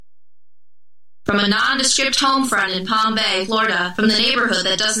From a nondescript home front in Palm Bay, Florida, from the neighborhood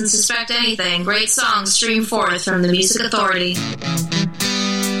that doesn't suspect anything, great songs stream forth from the Music Authority.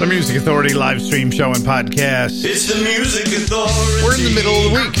 The Music Authority live stream show and podcast. It's the Music Authority. We're in the middle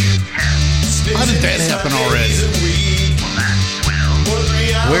of the week. How did that happen already?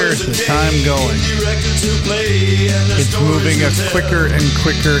 Where's the time going? It's moving us quicker and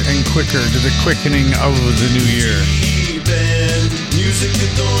quicker and quicker to the quickening of the new year.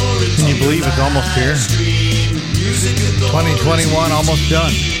 Can you believe it's almost here? 2021 almost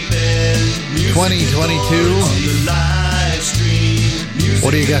done. 2022.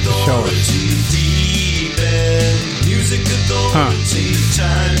 What do you got to show us? Huh.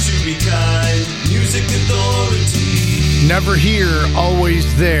 Never here, always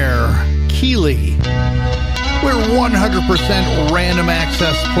there. Keeley. We're 100% random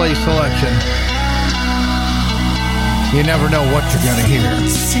access play selection. You never know what you're going to hear.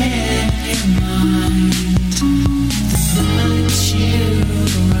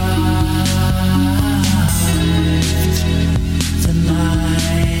 The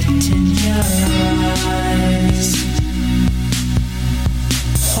light in your eyes.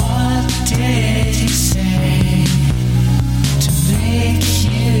 What did he say to make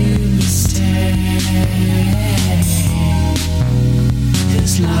you stay?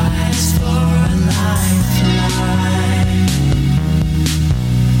 His lies for a lifeline.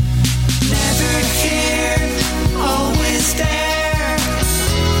 Never here, always there.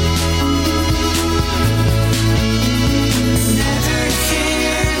 Never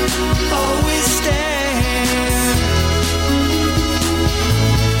here, always there.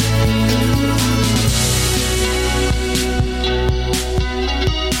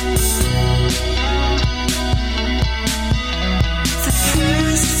 The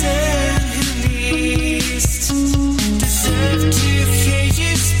person who least deserved to hear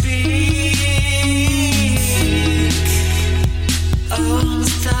you speak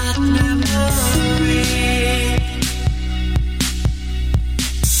owns that memory.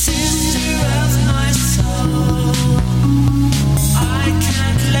 Sister of my soul, I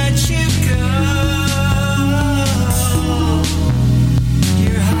can't let you go.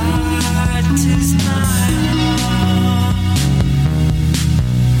 Your heart is mine.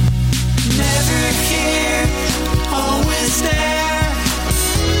 Never here, always there.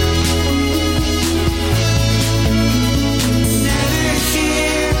 Never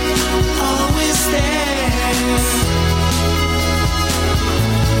here, always there.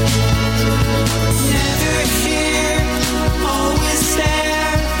 Never here, always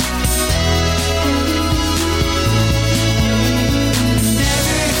there. Never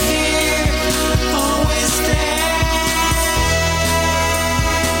here, always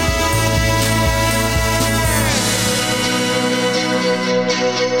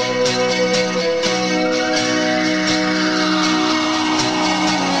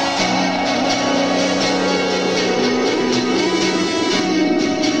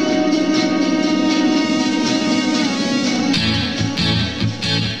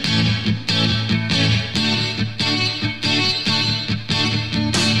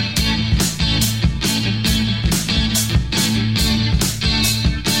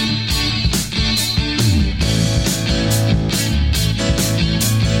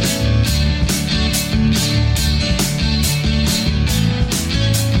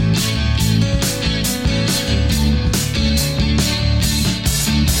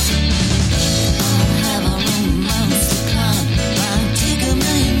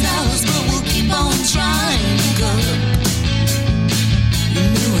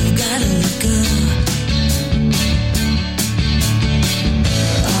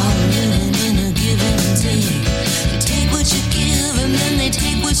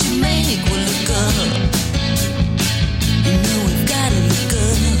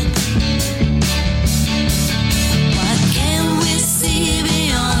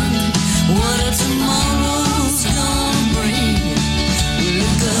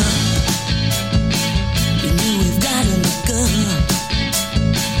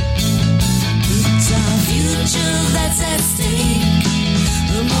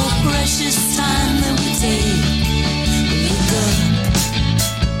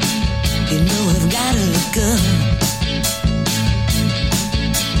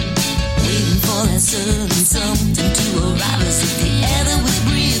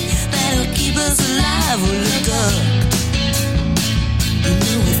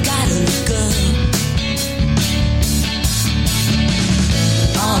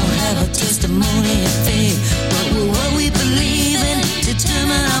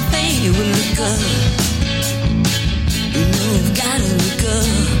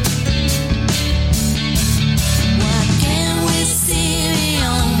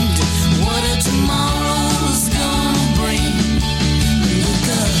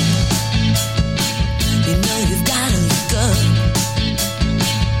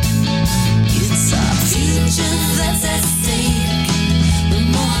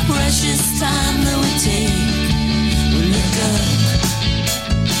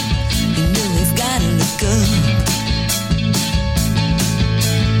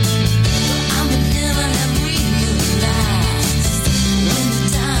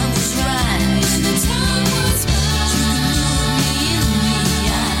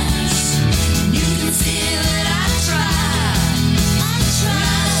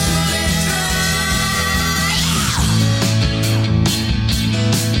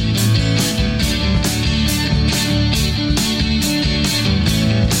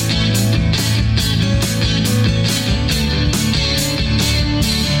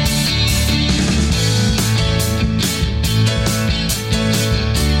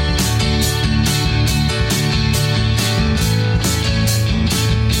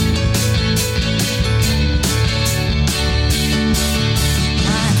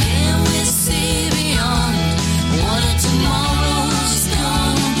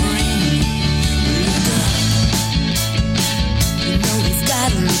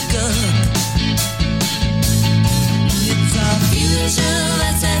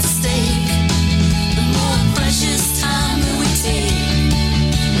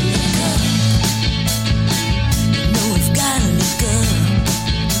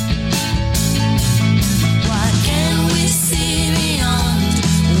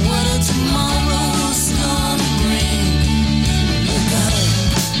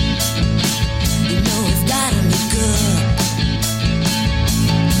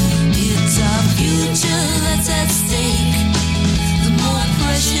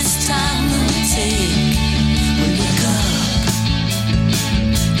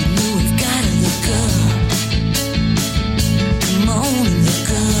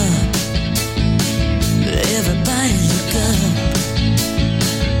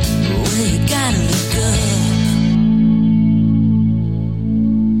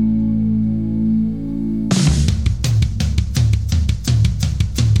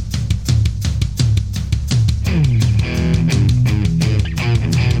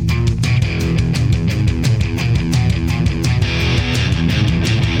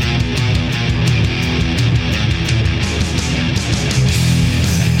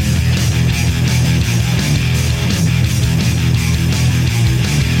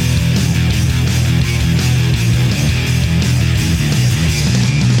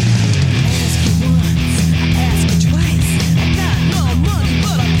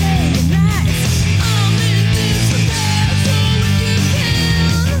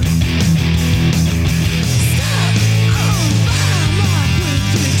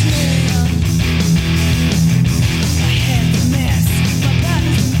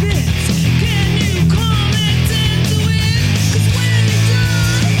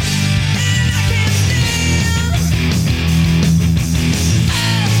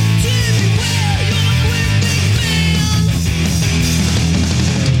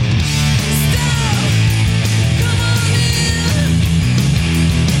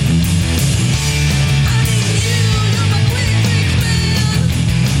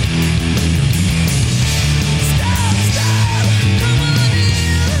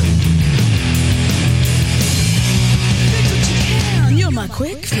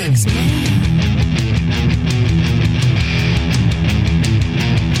quick fix man.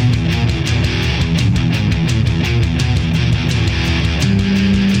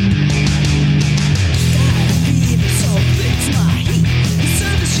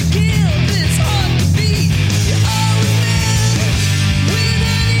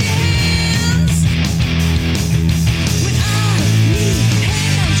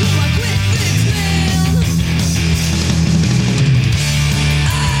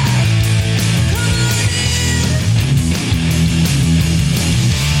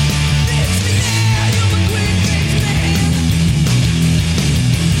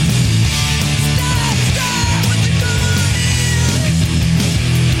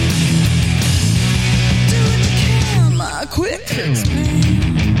 Quick fix man.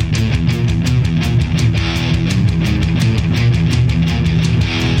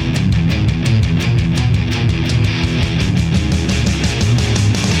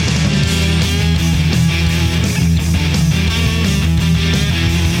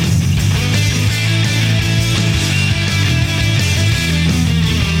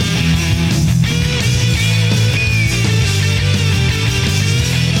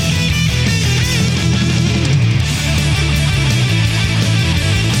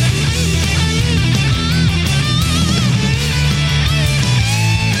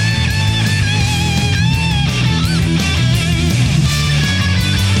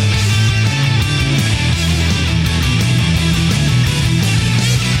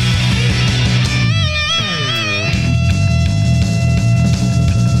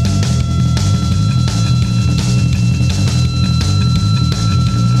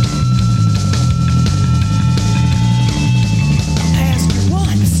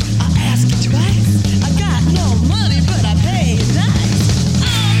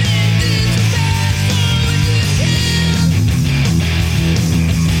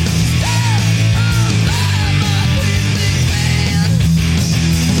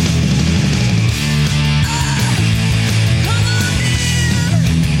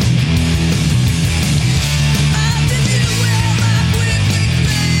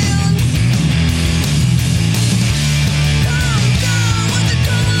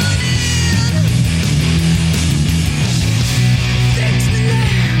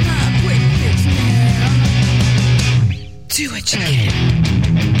 Do what you can.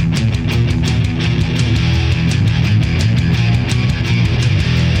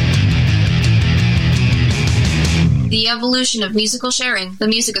 The evolution of musical sharing, the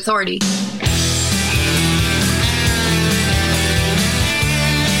Music Authority.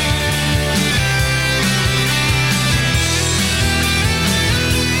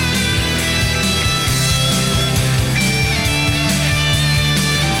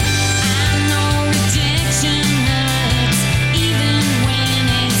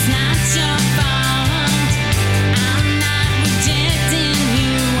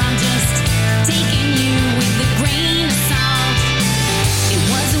 Taking you with a grain of salt. It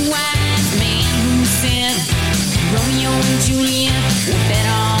wasn't wise.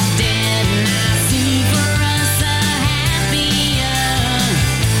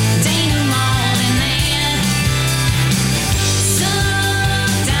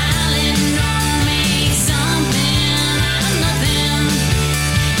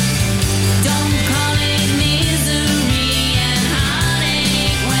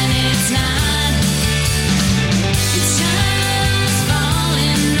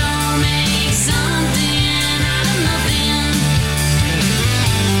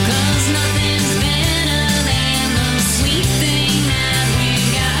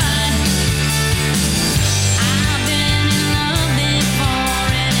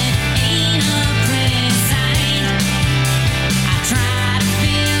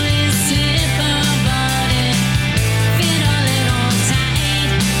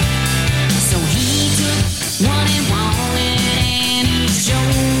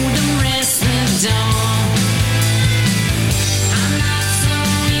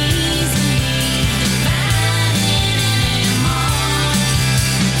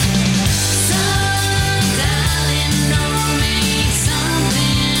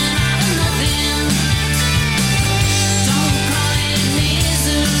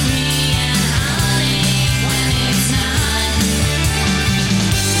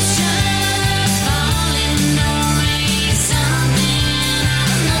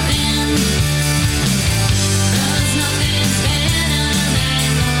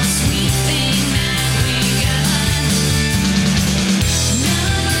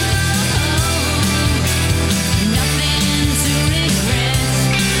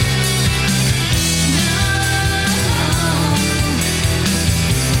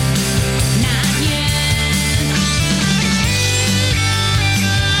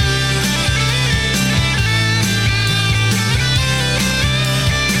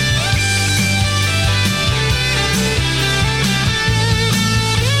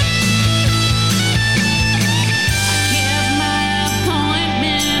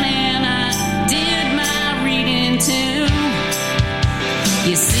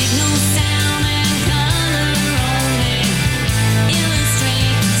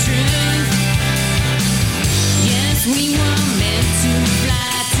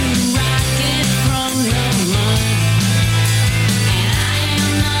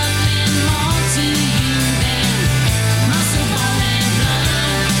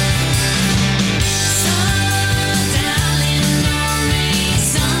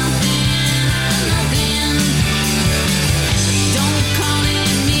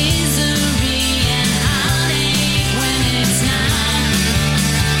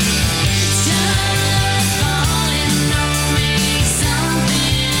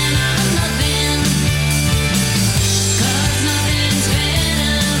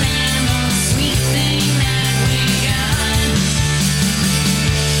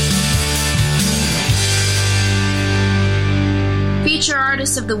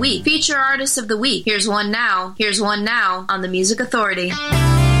 Artist of the Week. Feature Artist of the Week. Here's one now. Here's one now on the Music Authority.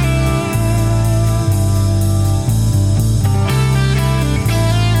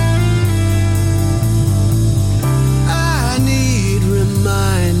 I need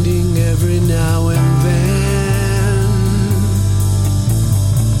reminding every now and then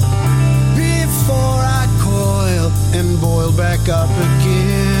before I coil and boil back up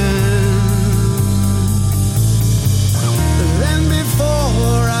again. Then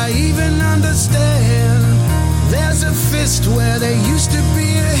before I even understand, there's a fist where there used to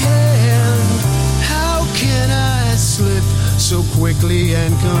be a hand. How can I slip so quickly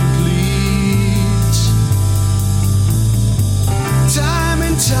and complete? Time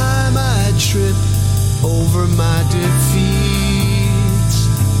and time I trip over my defeat.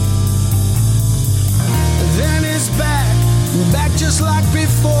 Then it's back just like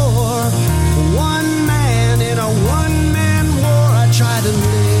before. One man in a one-man war. I try to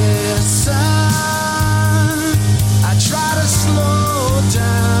listen, I try to slow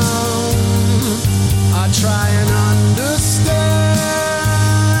down, I try and understand.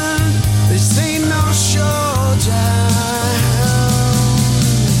 This ain't no showdown.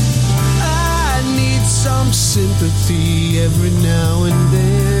 I need some sympathy every now and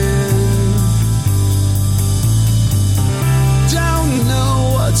then. Don't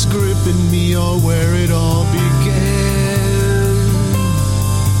know what's gripping me or where it all began.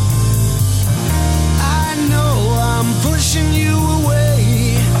 I know I'm pushing you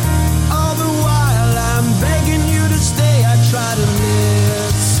away, all the while I'm begging you to stay. I try to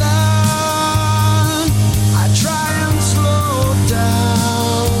listen, I try and slow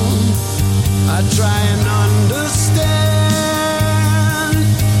down, I try and understand.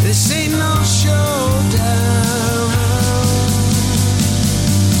 This ain't no showdown.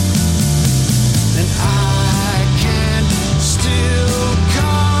 And I can still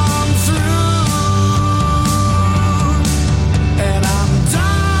come through, and I'm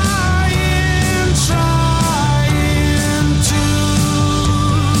dying, trying to,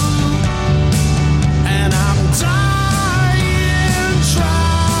 and I'm dying,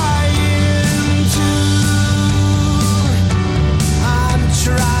 trying to, I'm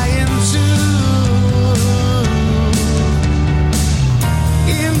trying to.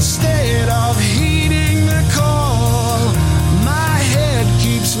 Instead of heeding the call, my head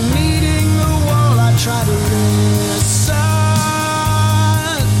keeps meeting the wall. I try to listen,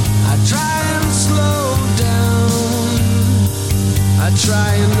 I try and slow down, I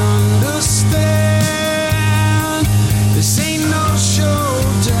try and understand. This ain't no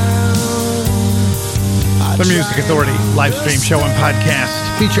showdown. The Music Authority live stream show and podcast.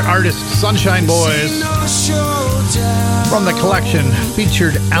 Feature artist Sunshine Boys from the collection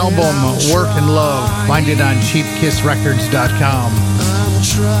featured album Work and Love. Find it on cheapkissrecords.com.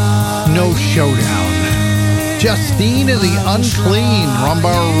 No Showdown. Justine and the Unclean,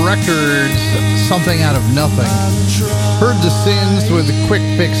 Rumbar Records, Something Out of Nothing. Heard the Sins with Quick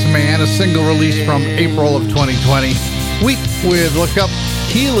Fix Man, a single release from April of 2020. Week with Look Up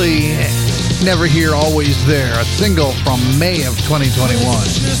Keeley, Never Here, Always There, a single from May of 2021.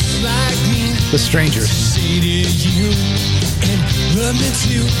 The Strangers. Say to you and love me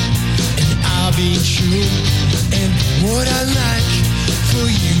too, and I'll be true. And what I like for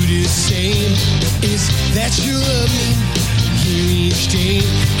you to say is that you love me here each day.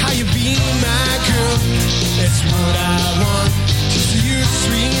 How you be my girl, that's what I want. Just your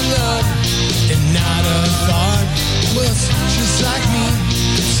sweet love and not a thought. Well, it's just like me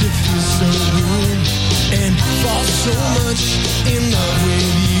to feel so good and fall so much in love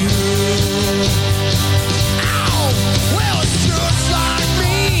with you. Well, it's just like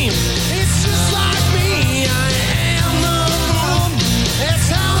me. It's just like me. I am the fool. That's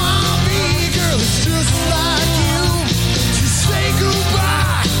how I'll be, girl. It's just like you to say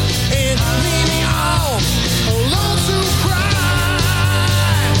goodbye and leave me all alone to cry.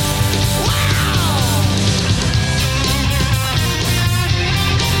 Wow.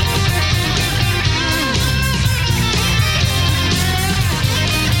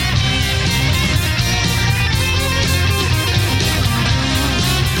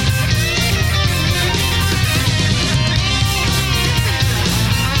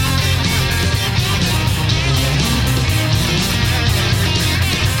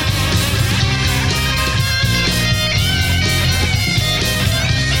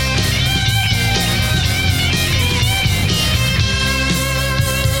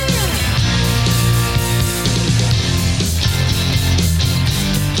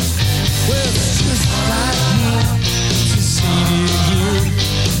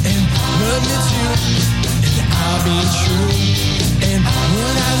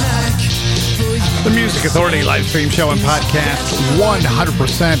 Music Authority live stream show and podcast.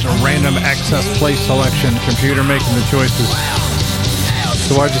 100% random access play selection. Computer making the choices.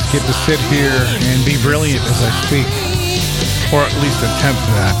 So I just get to sit here and be brilliant as I speak. Or at least attempt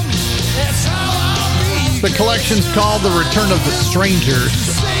that. The collection's called The Return of the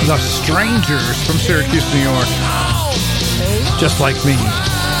Strangers. The Strangers from Syracuse, New York. Just like me.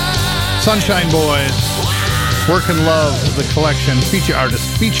 Sunshine Boys. Work and Love, the collection. Feature artist.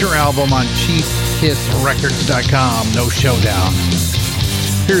 Feature album on ChiefKissRecords.com. No Showdown.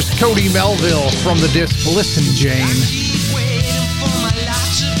 Here's Cody Melville from the disc Listen, Jane.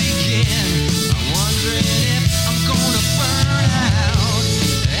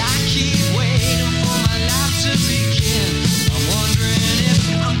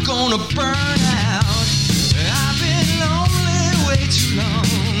 Gonna burn out. I've been lonely way too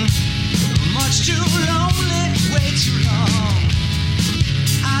long, much too lonely, way too long.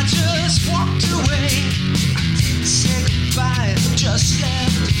 I just walked away, I didn't say goodbye, just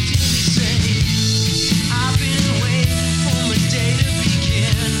left, didn't say. I've been waiting for my day to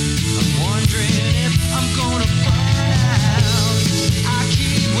begin. I'm wondering if I'm gonna burn out. I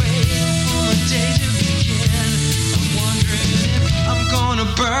keep waiting for my day to begin. I'm wondering if I'm gonna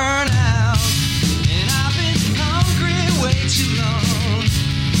burn out. And I've been hungry way too long,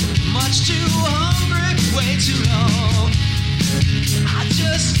 much too hungry way too long. I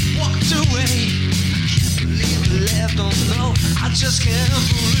just walked away, I can't believe I left, oh no, I just can't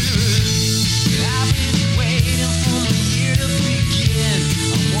believe it. I've been waiting for my year to begin.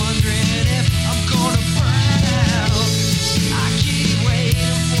 I'm wondering if I'm gonna burn out. I keep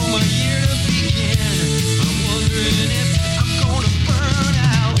waiting for my year to begin. I'm wondering if I'm gonna burn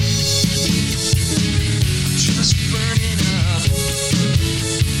out. I'm just burning up.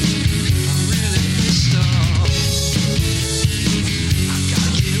 I'm really pissed off. I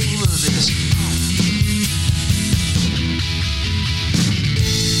gotta get over this.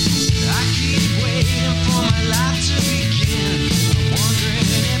 I keep waiting for my life to begin. I'm wondering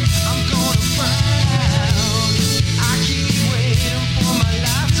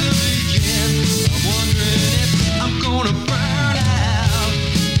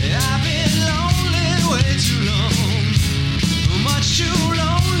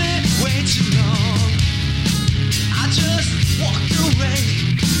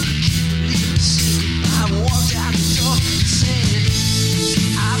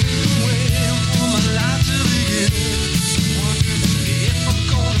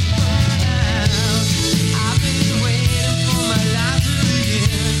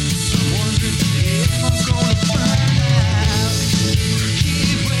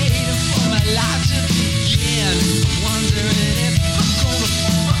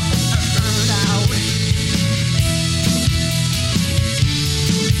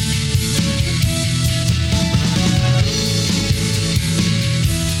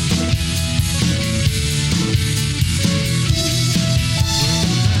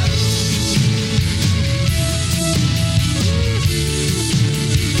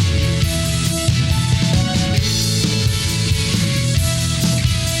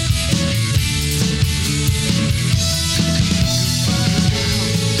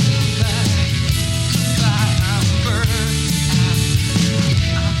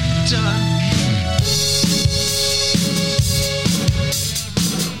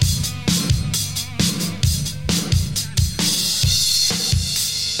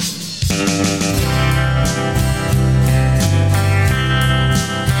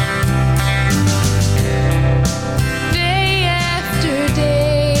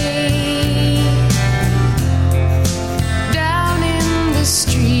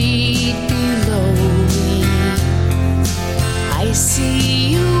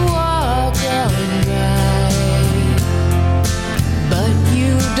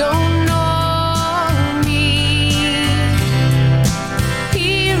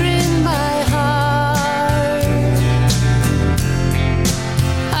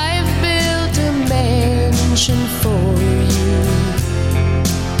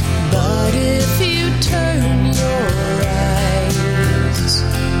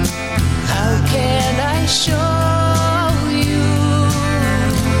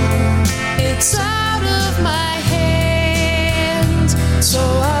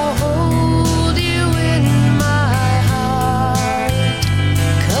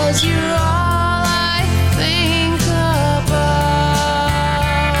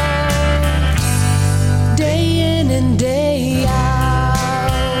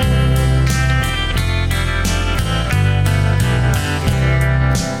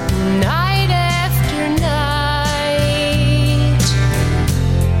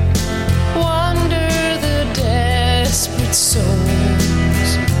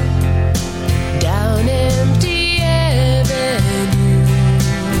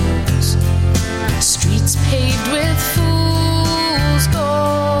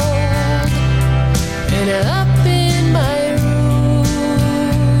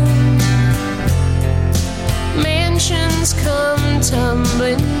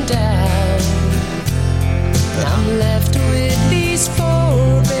going down. I'm left with these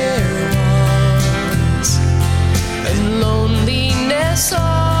four bare walls and loneliness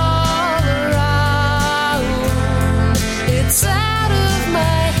all around. It's out of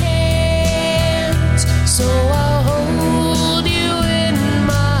my hands, so I'll hold you in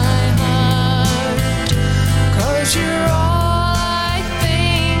my heart, 'cause you're all I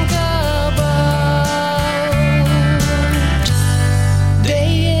think about,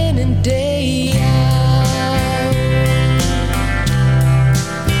 day in and day out.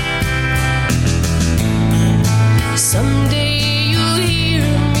 Someday you'll hear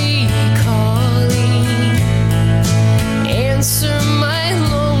me calling, answer my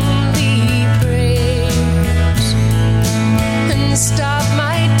lonely prayers, and stop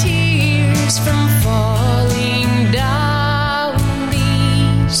my tears from falling down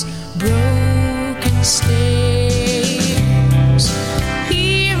these broken stairs.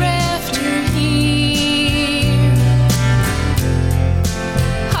 Year after year,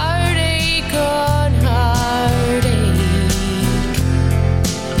 heartache on heartache,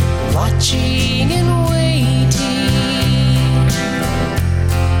 watching and waiting.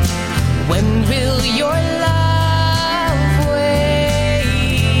 When will your love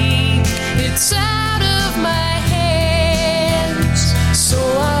wake? It's out of my hands, so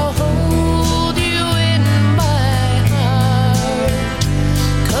I'll hold you in my heart,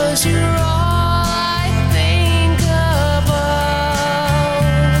 'cause you're all I think about.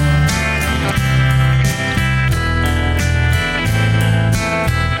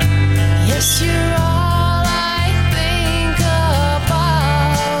 Yes, you're all I think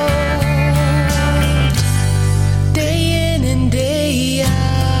about, day in and day out.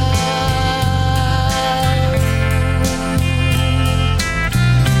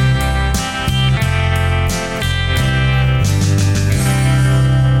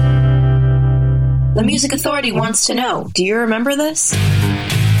 The Music Authority wants to know, do you remember this?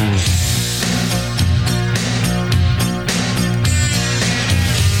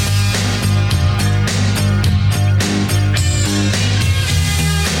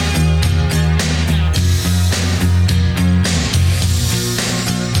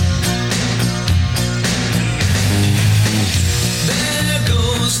 There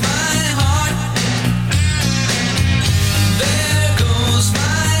goes my heart. There goes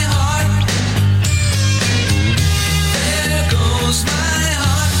my heart. There goes my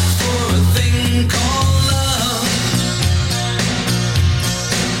heart for a thing called love.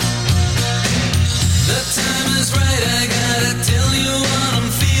 The time is right, I gotta tell you what I'm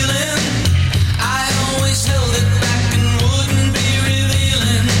feeling. I always held it back and wouldn't be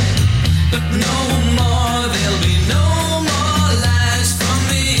revealing, but no more, there'll be no more lies from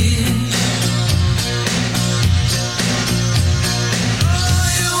me. Oh,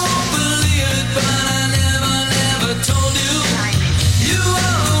 you won't believe it, but I never told you. You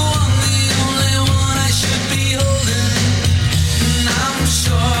are the only one I should be holding. And I'm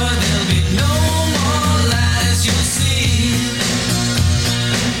sure there'll be no more lies you'll see.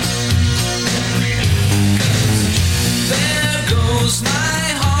 'Cause there goes my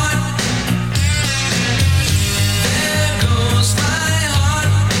heart. There goes my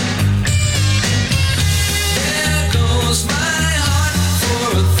heart. There goes my heart for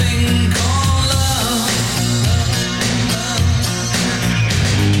a thing called love.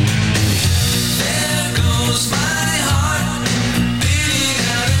 There goes my heart, beating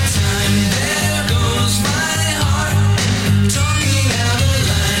out of time. There goes my heart, talking out of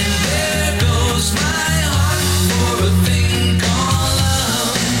line. There goes my heart for a thing called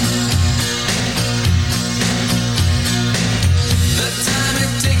love. The time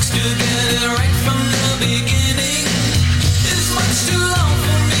it takes to get it right from the beginning is much too long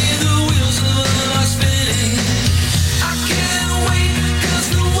for me. The wheels of love are spinning. I can't wait, 'cause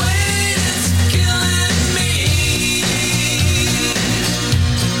the wait is killing me.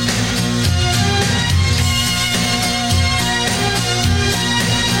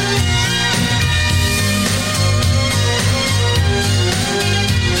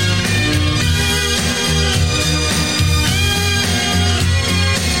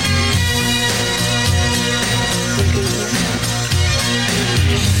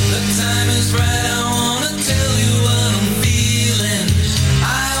 The time is right, I wanna tell you what I'm feeling.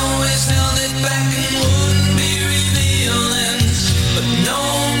 I always held it back and wouldn't be revealing, but no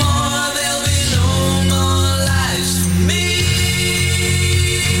more, there'll be no more lies from me.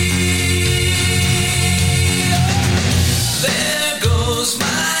 There goes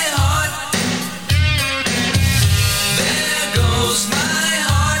my heart. There goes my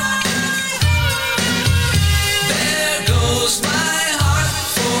heart. There goes my heart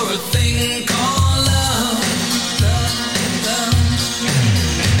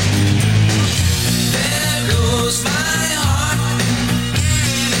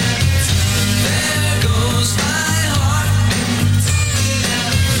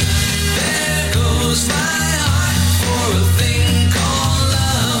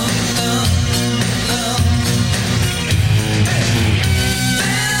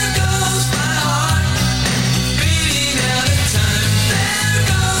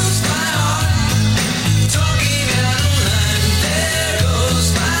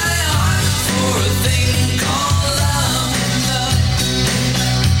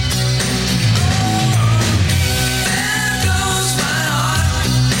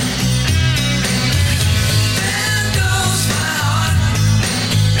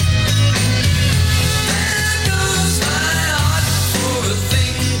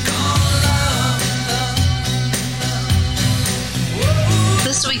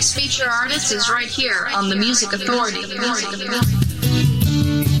This week's feature artist is right here on the Music Authority.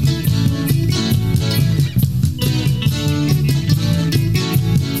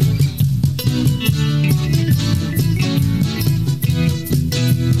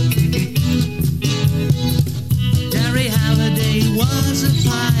 Gary Halliday was a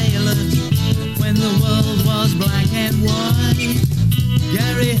pilot when the world was black and white.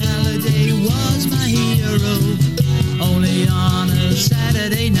 Gary Halliday was my hero, only on a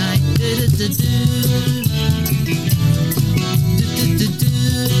Saturday night.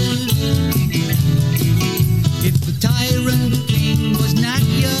 If the Tyrant King was not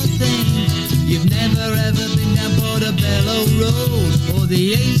your thing, you've never ever been down Portobello Road, or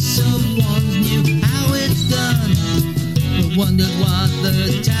the Ace of Wands knew how it's done, but wondered what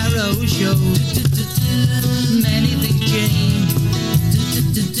the tarot showed. Many things change,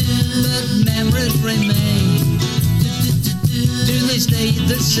 but memories remain. Do they stay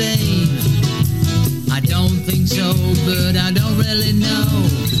the same? I don't think so, but I don't really know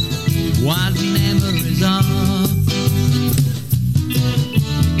what memories are.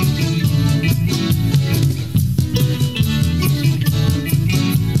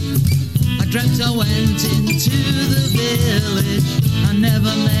 I dreamt I went into the village. I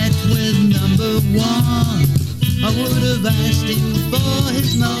never met with number one. I would have asked him for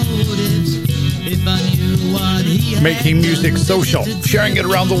his motives if I knew what he had. Making music social, sharing it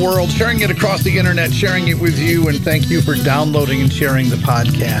around the world, sharing it across the internet, sharing it with you, and thank you for downloading and sharing the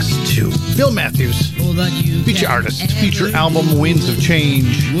podcast too. Bill Matthews, feature artist, feature album Winds of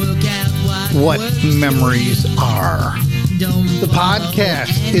Change, What Memories Are. The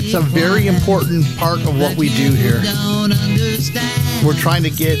podcast, it's a very important part of what we do here. We're trying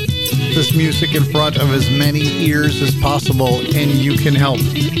to get this music in front of as many ears as possible, and you can help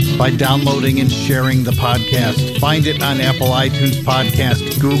by downloading and sharing the podcast. Find it on Apple iTunes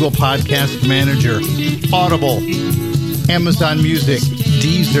Podcast, Google Podcast Manager, Audible, Amazon Music,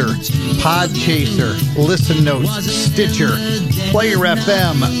 Deezer, Podchaser, Listen Notes, Stitcher, Player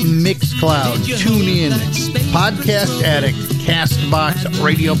FM, Mixcloud, TuneIn, Podcast Addict, CastBox,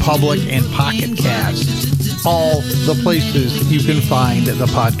 Radio Public, and Pocket Cast. All the places you can find the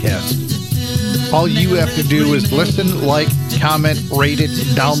podcast. All you have to do is listen, like, comment, rate it,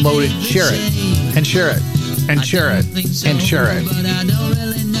 download it, share it, and share it, and share it, and share it.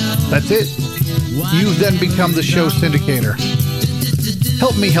 That's it. You then become the show syndicator.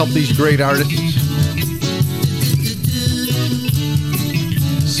 Help me help these great artists.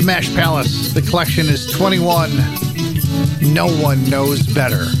 Smash Palace. The collection is 21. No one knows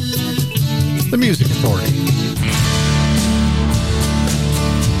better. The Music Authority.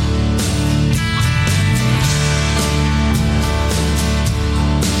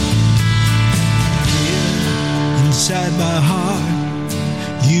 Inside my heart,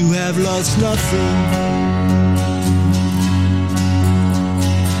 you have lost nothing.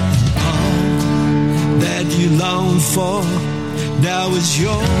 All that you longed for now is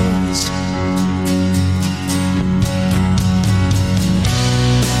yours.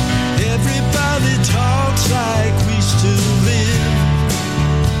 Everybody talks like we still live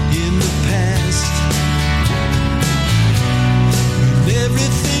in the past, and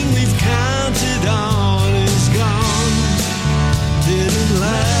everything we've counted on is gone, didn't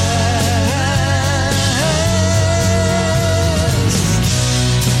last.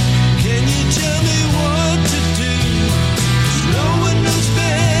 Can you tell me what to do? 'Cause no one knows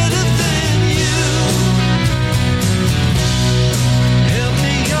better than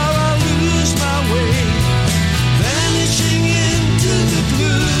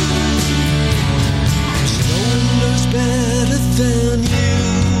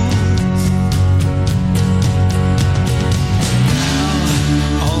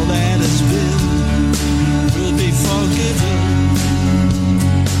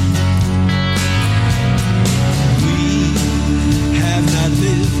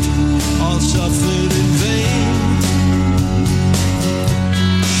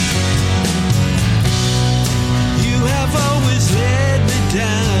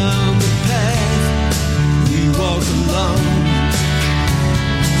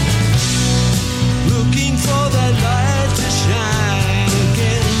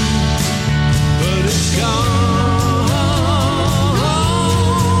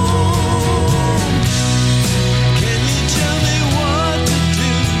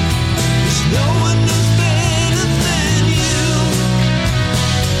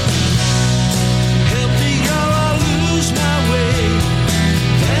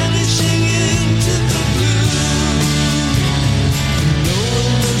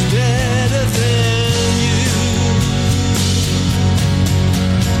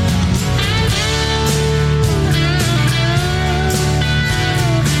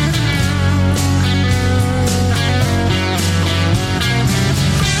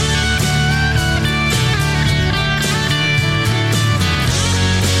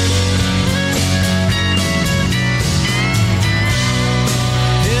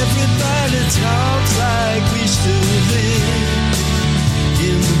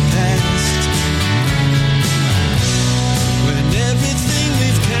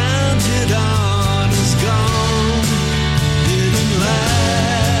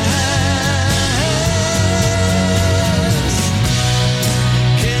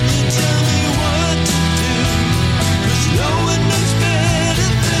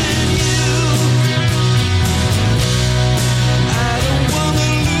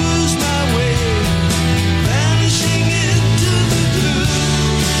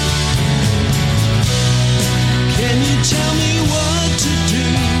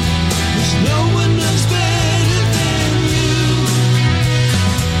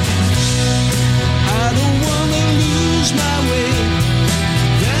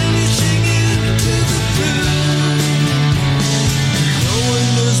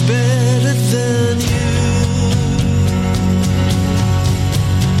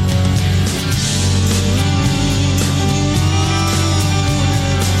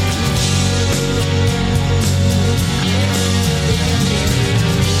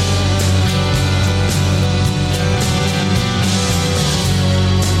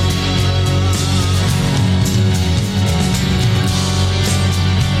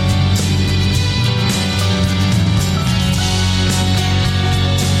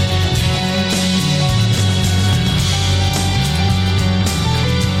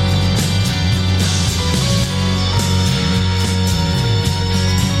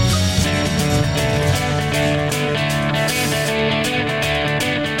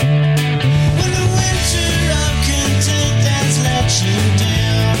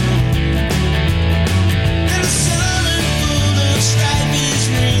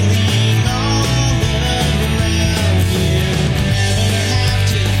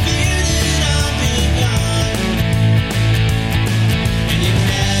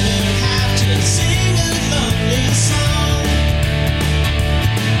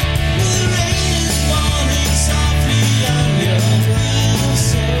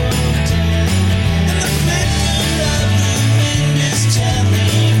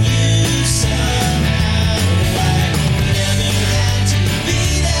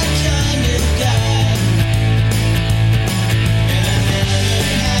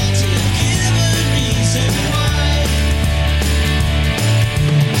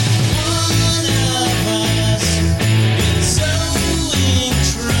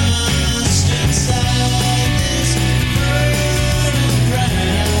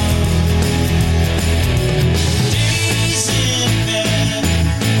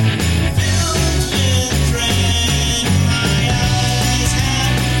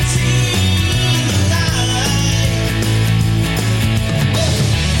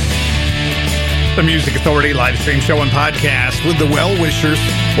The Music Authority live stream show and podcast with the well-wishers,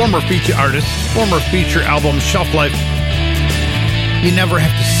 former feature artists, former feature album Shelf Life. You never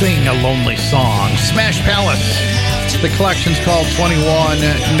have to sing a lonely song. Smash Palace. The collection's called 21,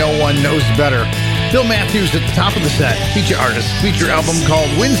 No One Knows Better. Bill Matthews at the top of the set. Feature artist, feature album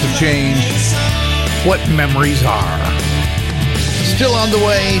called Winds of Change. What Memories Are. Still on the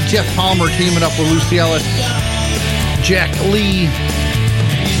way, Jeff Palmer teaming up with Lucy Ellis. Jack Lee.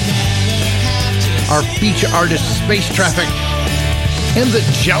 Our feature artist, Space Traffic, and the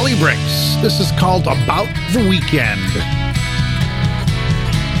Jelly Bricks. This is called About the Weekend.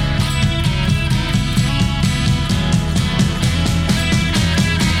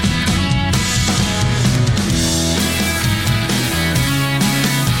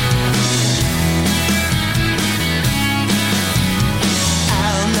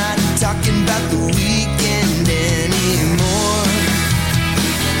 I'm not talking about the weekend anymore.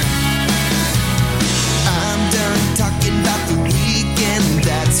 I'm done talking about the weekend,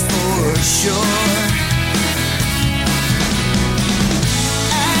 that's for sure.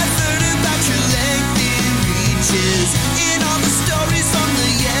 I've heard about your lengthy reaches in all the stories from the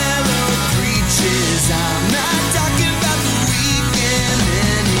yellow preachers. I'm not talking about the weekend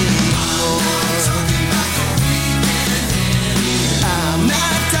anymore. I'm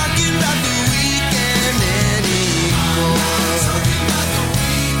not talking about the weekend anymore.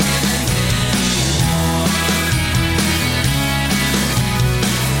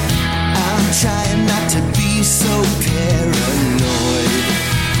 I'm trying not to be so paranoid.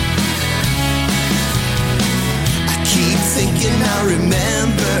 I keep thinking I'll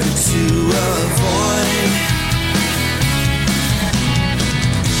remember to avoid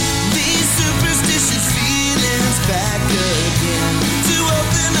these superstitious feelings back again. To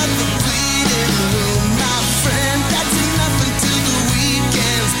open up the bleeding wound, my friend. That's enough until the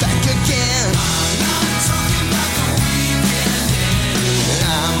weekend's back again. I'm not talking about the weekend anymore.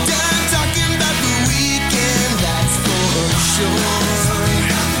 I'm done talking about the weekend, that's for sure.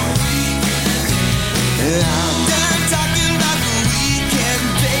 I'm done talking about the weekend,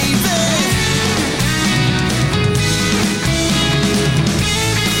 baby.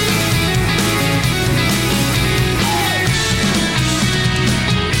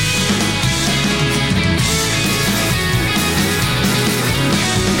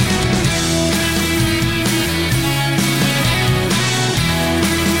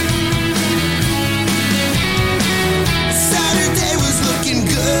 Saturday was looking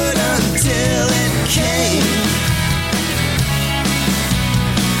good until it came.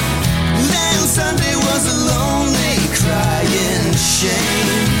 Then Sunday was a lonely crying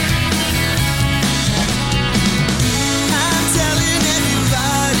shame. I'm telling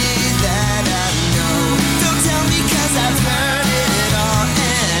everybody that I know. Don't tell me 'cause I've heard it all.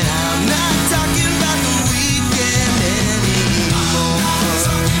 And I'm not talking about the weekend anymore.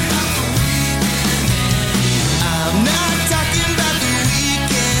 I'm not talking about the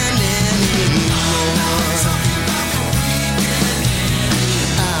weekend anymore.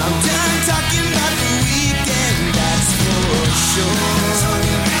 I'm done talking about the weekend, that's for sure.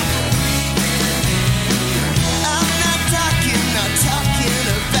 I'm not talking about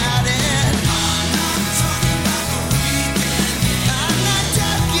it. I'm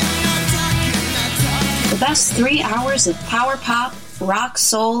not talking. The best 3 hours of power pop, rock,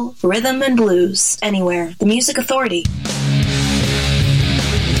 soul, rhythm, and blues. Anywhere. The Music Authority.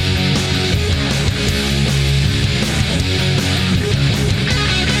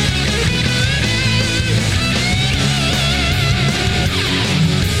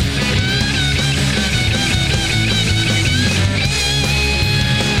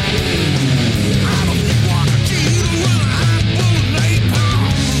 I'm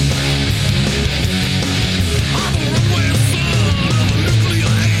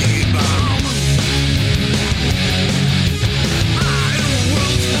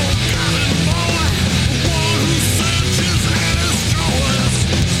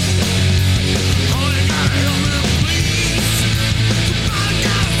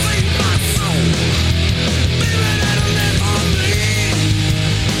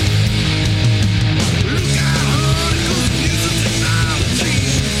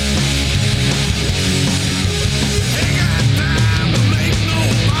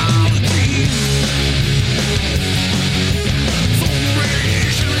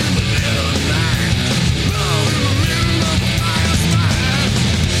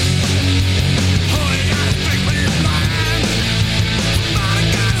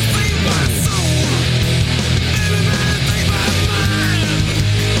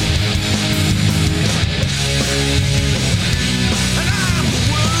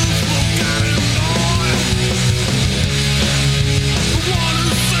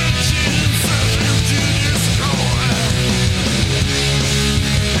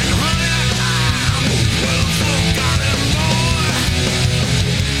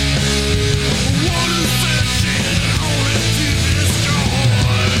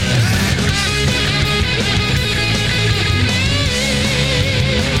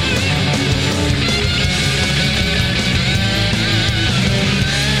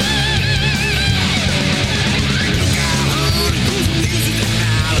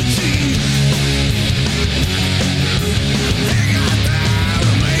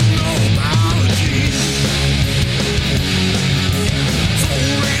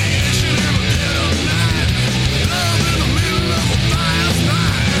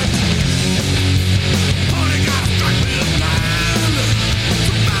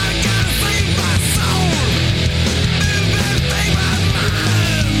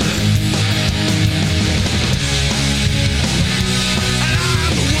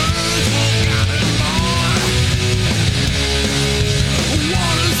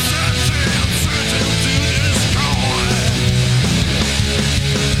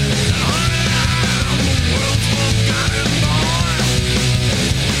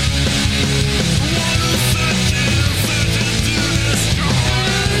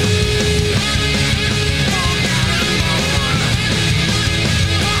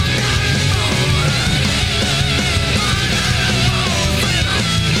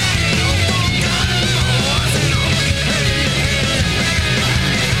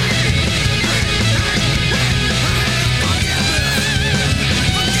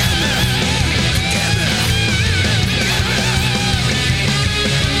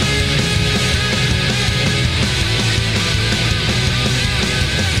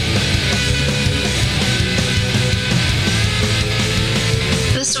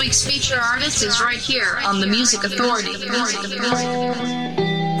Feature Artist is right here on the Music Authority.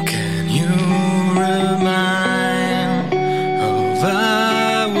 Can you remind of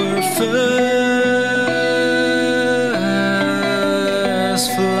our first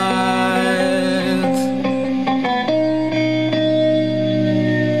flight?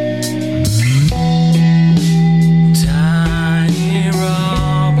 Tiny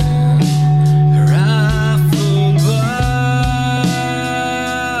robin rifled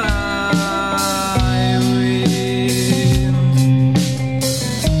by wind.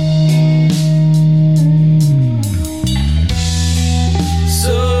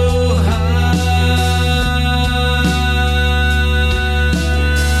 So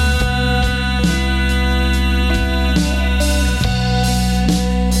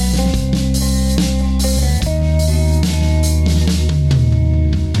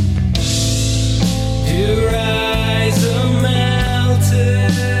your eyes are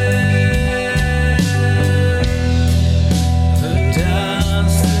melted, the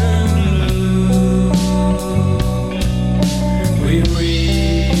dust and blue. We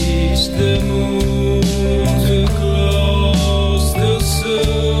reached the moon too close to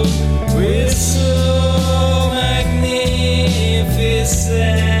soon. We're so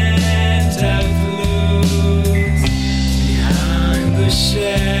magnificent out loose behind the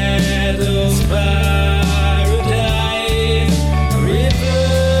shadows. Paradise,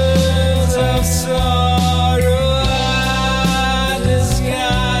 rivers of sorrow are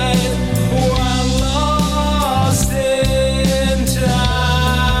disguised, one lost in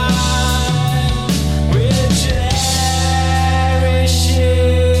time. We cherish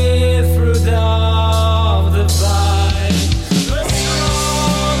it, fruit of the vine. The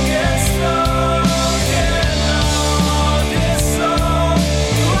strongest song can know this song.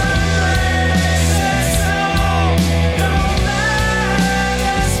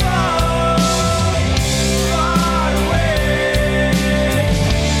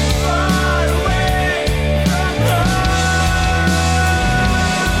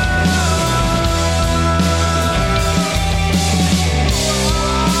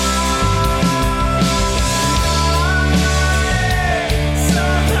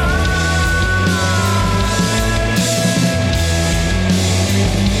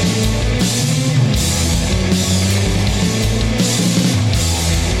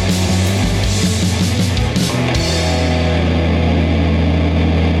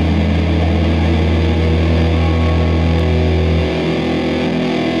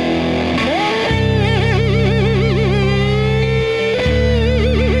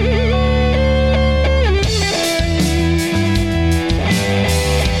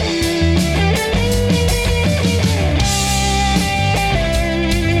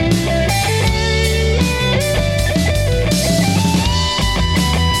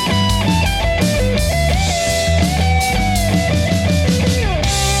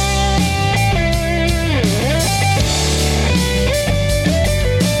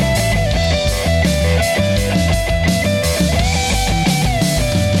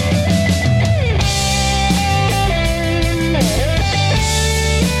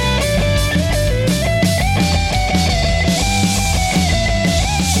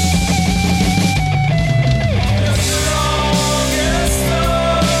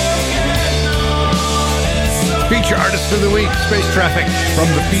 Feature Artist of the Week, Space Traffic, from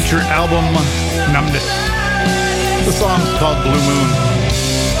the featured album Numbness. The song's called Blue Moon.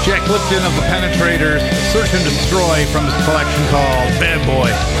 Jack Lipton of the Penetrators, Search and Destroy from his collection called Bad Boy.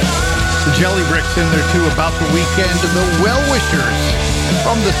 The Jelly Bricks in there too, About the Weekend, and the Well Wishers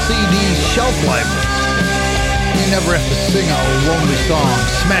from the CD Shelf Life. You never have to sing a lonely song.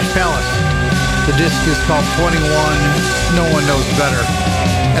 Smash Palace. The disc is called 21, No One Knows Better.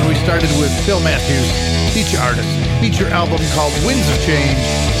 And we started with Phil Matthews, feature artist, feature album called Winds of Change,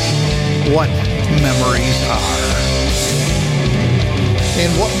 What Memories Are. And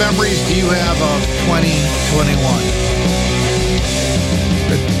what memories do you have of 2021?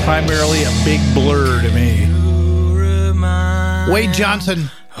 It's primarily a big blur to me. Wade Johnson,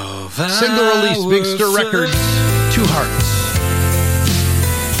 single release, Big Stir Records, Two Hearts.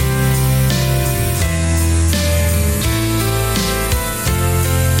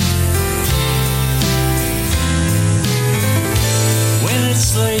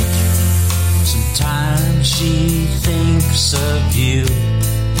 It's late, sometimes she thinks of you.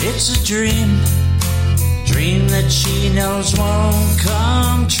 It's a dream that she knows won't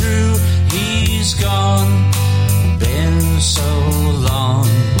come true. He's gone, been so long,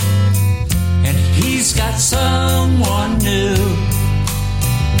 and he's got someone new.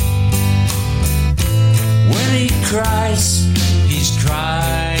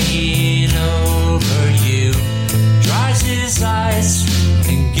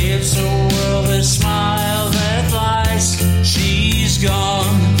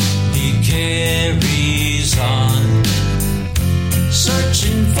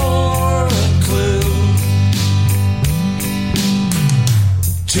 for a clue.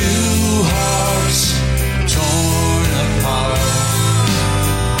 Two hearts torn apart.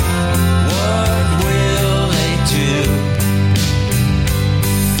 What will they do?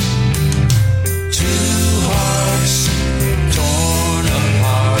 Two hearts torn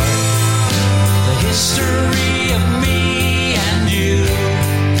apart. The history of me and you.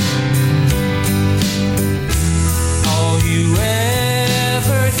 All you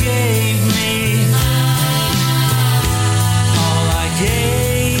ever gave me. All I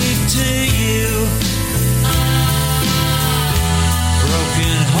gave to you.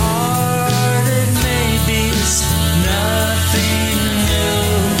 Broken hearted maybes, nothing new.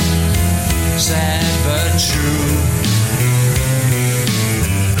 Sad but true.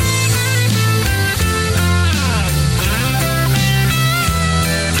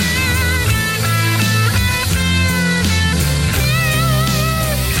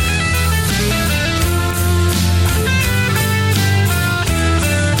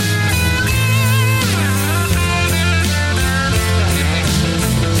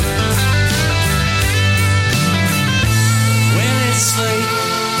 When it's late,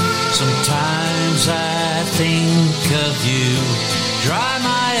 sometimes I think of you. Dry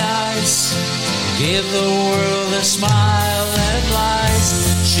my eyes, give the world a smile that lies.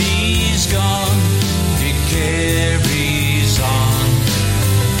 She's gone, it carries on,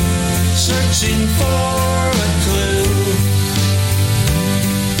 searching for a clue.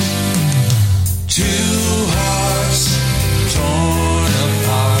 Two hearts torn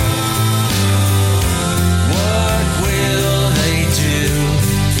apart. What will they do?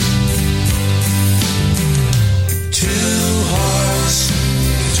 Two hearts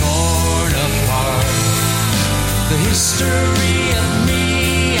torn apart. The history of me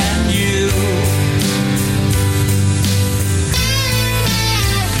and you.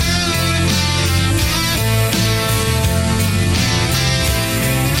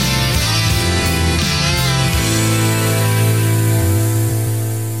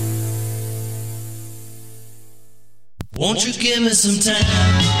 Won't you give me some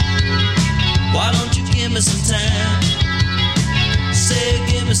time? Why don't you give me some time? Say,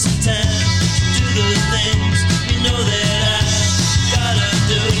 give me some time to do the things you know that I gotta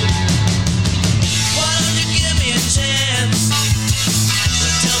do. Why don't you give me a chance?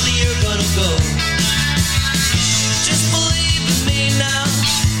 Tell me you're gonna go. Just believe in me now,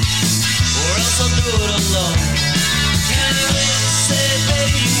 or else I'll do it alone. Can you wait and say,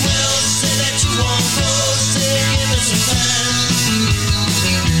 baby, you will? Say that you won't go. Say, give me some time.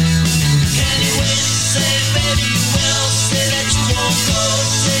 Can you wait and say, baby, you will? Say that you won't go.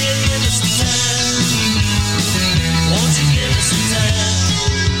 Say, give me some time. Won't you give me some time?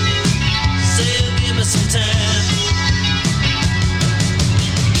 Say, give me some time.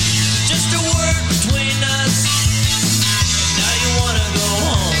 Just a word between us. Now you wanna go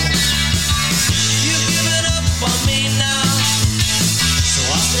home. You've given up on me now, so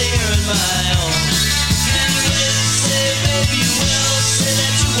I'll stay here on my own. Can you wait and say, baby, you will? Say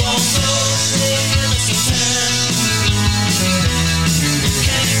that you won't go. Say, give me some time.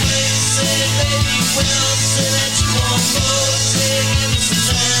 Can you wait and say, baby, you will? Say that you won't go. Say, give me some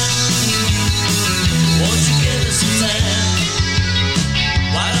time. Won't you give me some time?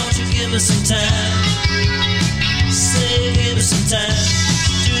 Why don't you give me some time? Say, give me some time.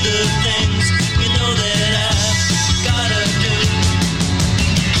 Do the things you know that I've gotta do.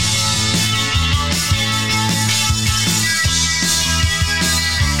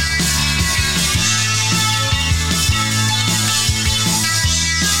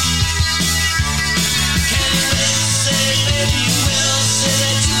 Can you wait and say, baby, you will? Say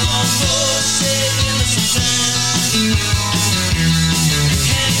that you won't go. Say, give me some time.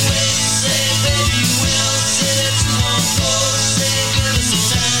 Can you wait and say, baby, you will? Say that you won't go. Say, give me some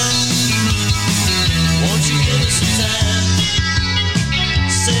time. Won't you give me some time?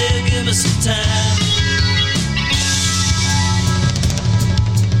 Say, give me some time.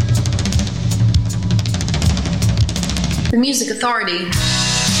 The Music Authority.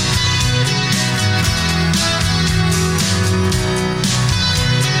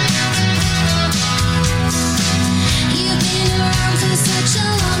 You've been around for such a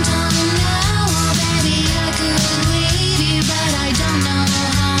long time now. Oh, baby, I could leave you, but I don't know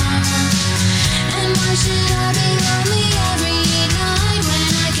how. And why should I be lonely every night when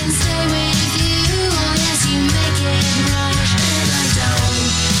I can stay with you? Oh, yes, you make it right. And I don't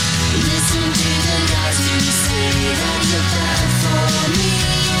listen to the guys who say that you're bad for me.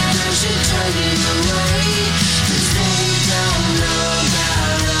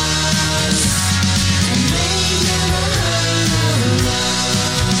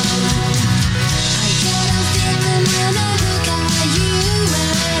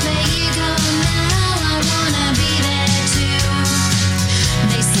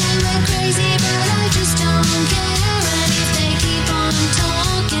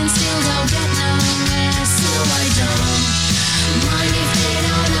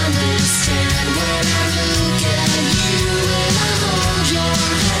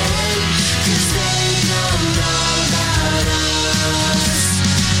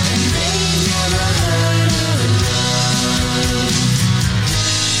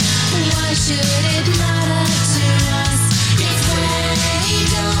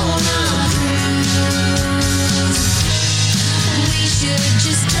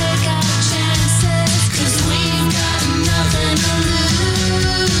 take our chances, 'cause we've got nothing to lose.